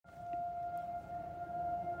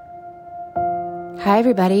Hi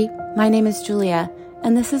everybody, my name is Julia,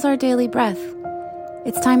 and this is our daily breath.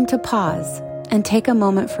 It's time to pause and take a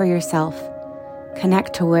moment for yourself.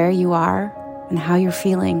 Connect to where you are and how you're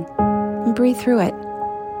feeling, and breathe through it.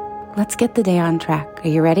 Let's get the day on track. Are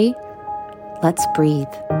you ready? Let's breathe.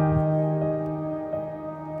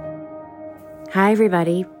 Hi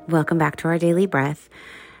everybody, welcome back to our daily breath.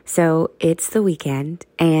 So it's the weekend,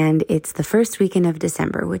 and it's the first weekend of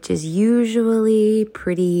December, which is usually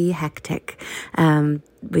pretty hectic.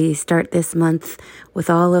 We start this month with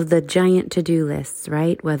all of the giant to-do lists,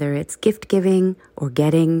 right? Whether it's gift giving or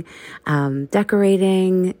getting,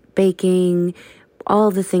 decorating, baking, all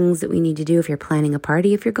the things that we need to do if you're planning a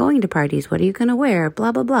party, if you're going to parties, what are you going to wear,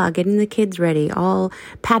 blah, blah, blah, getting the kids ready, all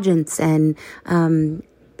pageants and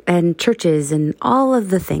churches and all of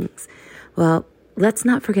the things. Well, let's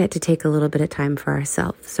not forget to take a little bit of time for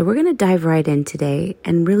ourselves. So we're going to dive right in today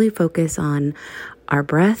and really focus on our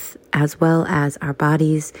breath as well as our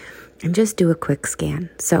bodies and just do a quick scan.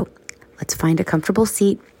 So let's find a comfortable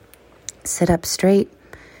seat, sit up straight,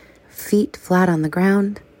 feet flat on the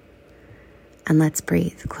ground, and let's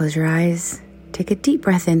breathe. Close your eyes, take a deep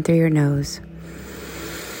breath in through your nose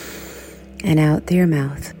and out through your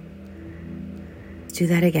mouth. Let's do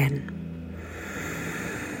that again.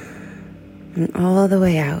 And all the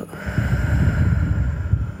way out.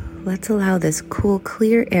 Let's allow this cool,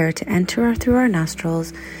 clear air to enter through our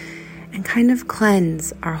nostrils and kind of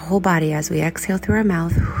cleanse our whole body as we exhale through our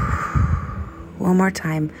mouth. One more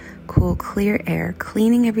time. Cool, clear air,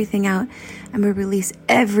 cleaning everything out, and we release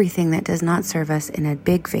everything that does not serve us in a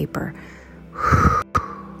big vapor.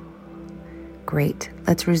 Great.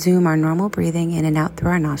 Let's resume our normal breathing in and out through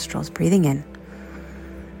our nostrils. Breathing in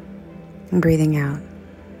and breathing out.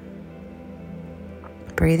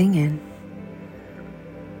 Breathing in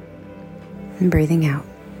and breathing out.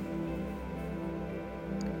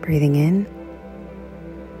 Breathing in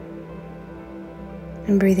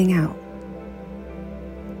and breathing out.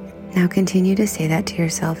 Now continue to say that to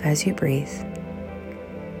yourself as you breathe.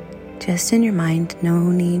 Just in your mind, no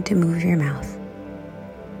need to move your mouth.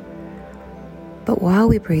 But while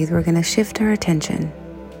we breathe, we're going to shift our attention.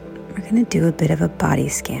 We're going to do a bit of a body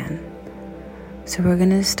scan. So we're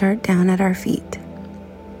going to start down at our feet.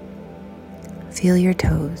 Feel your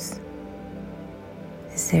toes.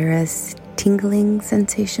 Is there a tingling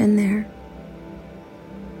sensation there?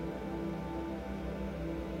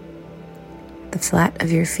 The flat of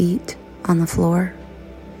your feet on the floor?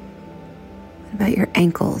 What about your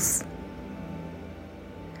ankles?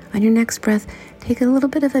 On your next breath, take a little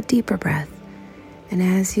bit of a deeper breath. And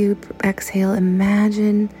as you exhale,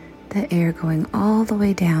 imagine the air going all the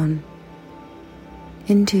way down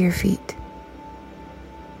into your feet.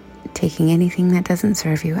 Taking anything that doesn't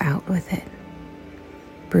serve you out with it.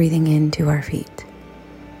 Breathing into our feet.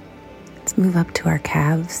 Let's move up to our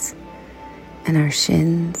calves and our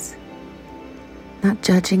shins. Not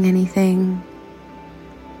judging anything.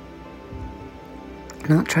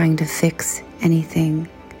 Not trying to fix anything.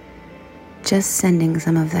 Just sending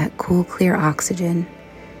some of that cool, clear oxygen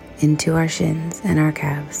into our shins and our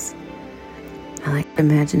calves. I like to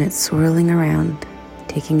imagine it swirling around,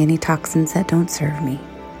 taking any toxins that don't serve me.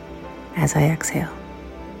 As I exhale,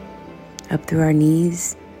 up through our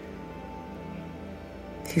knees.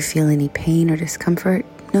 If you feel any pain or discomfort,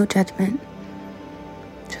 no judgment,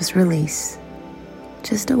 just release,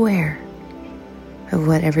 just aware of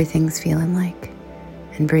what everything's feeling like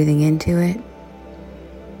and breathing into it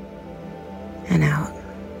and out,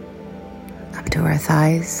 up to our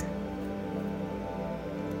thighs.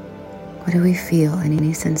 What do we feel?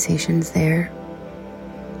 Any sensations there?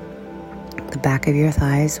 The back of your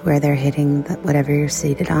thighs where they're hitting whatever you're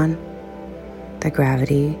seated on. The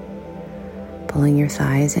gravity pulling your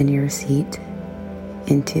thighs and your seat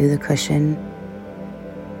into the cushion.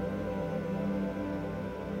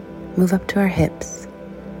 Move up to our hips.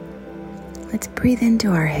 Let's breathe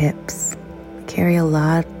into our hips. We carry a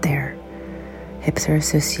lot there. Hips are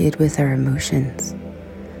associated with our emotions.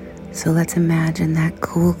 So let's imagine that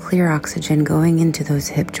cool, clear oxygen going into those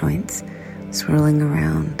hip joints, swirling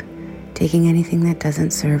around. Taking anything that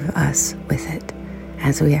doesn't serve us with it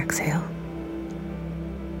as we exhale.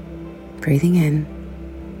 Breathing in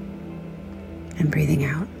and breathing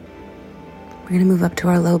out. We're going to move up to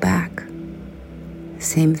our low back.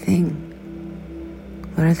 Same thing.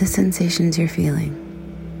 What are the sensations you're feeling?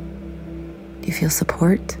 Do you feel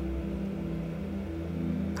support?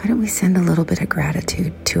 Why don't we send a little bit of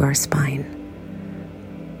gratitude to our spine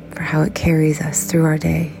for how it carries us through our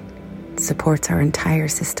day, supports our entire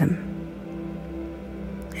system.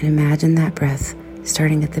 And imagine that breath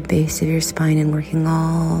starting at the base of your spine and working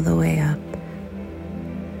all the way up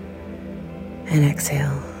and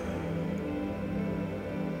exhale.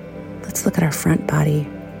 Let's look at our front body.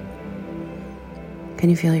 Can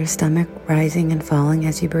you feel your stomach rising and falling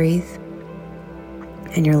as you breathe?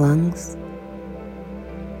 And your lungs?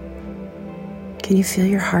 Can you feel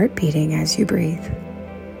your heart beating as you breathe?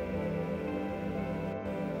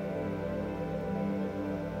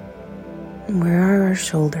 And where are our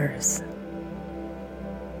shoulders?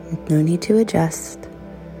 No need to adjust.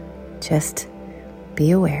 Just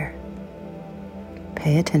be aware.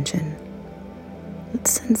 Pay attention.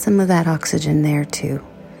 Let's send some of that oxygen there too.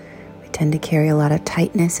 We tend to carry a lot of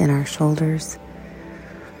tightness in our shoulders.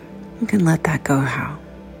 We can let that go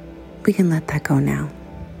We can let that go now.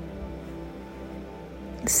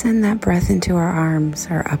 Send that breath into our arms,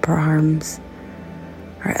 our upper arms,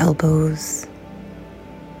 our elbows,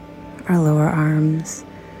 our lower arms,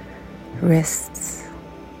 wrists,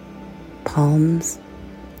 palms.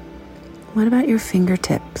 What about your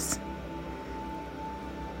fingertips?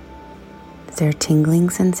 Is there a tingling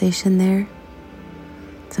sensation there?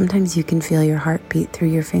 Sometimes you can feel your heart beat through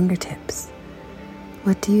your fingertips.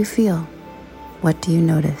 What do you feel? What do you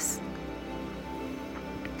notice?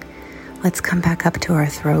 Let's come back up to our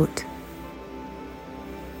throat.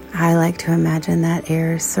 I like to imagine that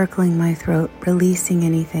air circling my throat, releasing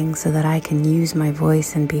anything so that I can use my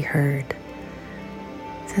voice and be heard.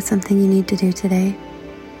 Is that something you need to do today?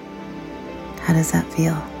 How does that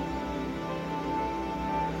feel?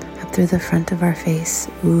 Up through the front of our face.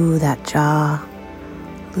 Ooh, that jaw.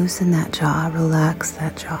 Loosen that jaw, relax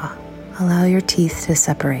that jaw. Allow your teeth to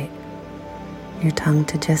separate. Your tongue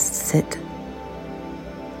to just sit.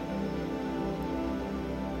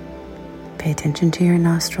 Pay attention to your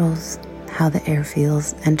nostrils, how the air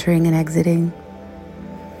feels entering and exiting.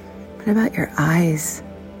 What about your eyes?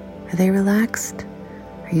 Are they relaxed?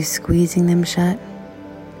 Are you squeezing them shut?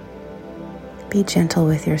 Be gentle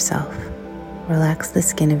with yourself. Relax the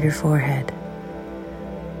skin of your forehead.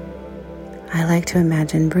 I like to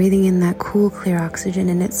imagine breathing in that cool, clear oxygen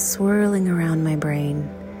and it's swirling around my brain,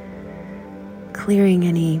 clearing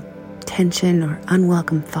any tension or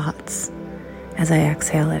unwelcome thoughts as I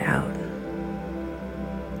exhale it out.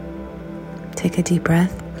 Take a deep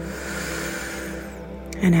breath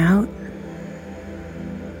and out.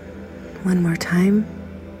 One more time.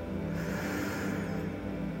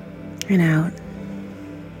 And out.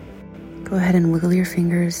 Go ahead and wiggle your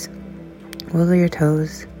fingers, wiggle your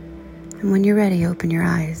toes, and when you're ready, open your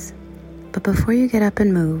eyes. But before you get up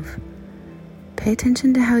and move, pay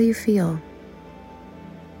attention to how you feel.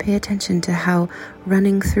 Pay attention to how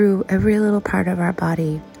running through every little part of our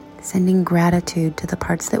body, sending gratitude to the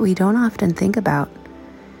parts that we don't often think about.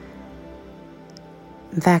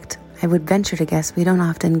 In fact, I would venture to guess we don't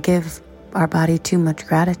often give our body too much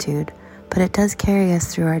gratitude, but it does carry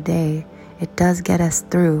us through our day. It does get us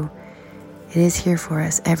through. It is here for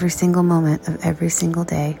us every single moment of every single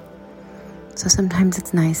day. So sometimes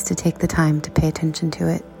it's nice to take the time to pay attention to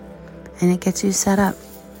it, and it gets you set up.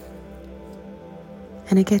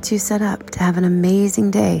 And it gets you set up to have an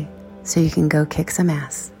amazing day so you can go kick some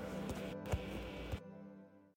ass.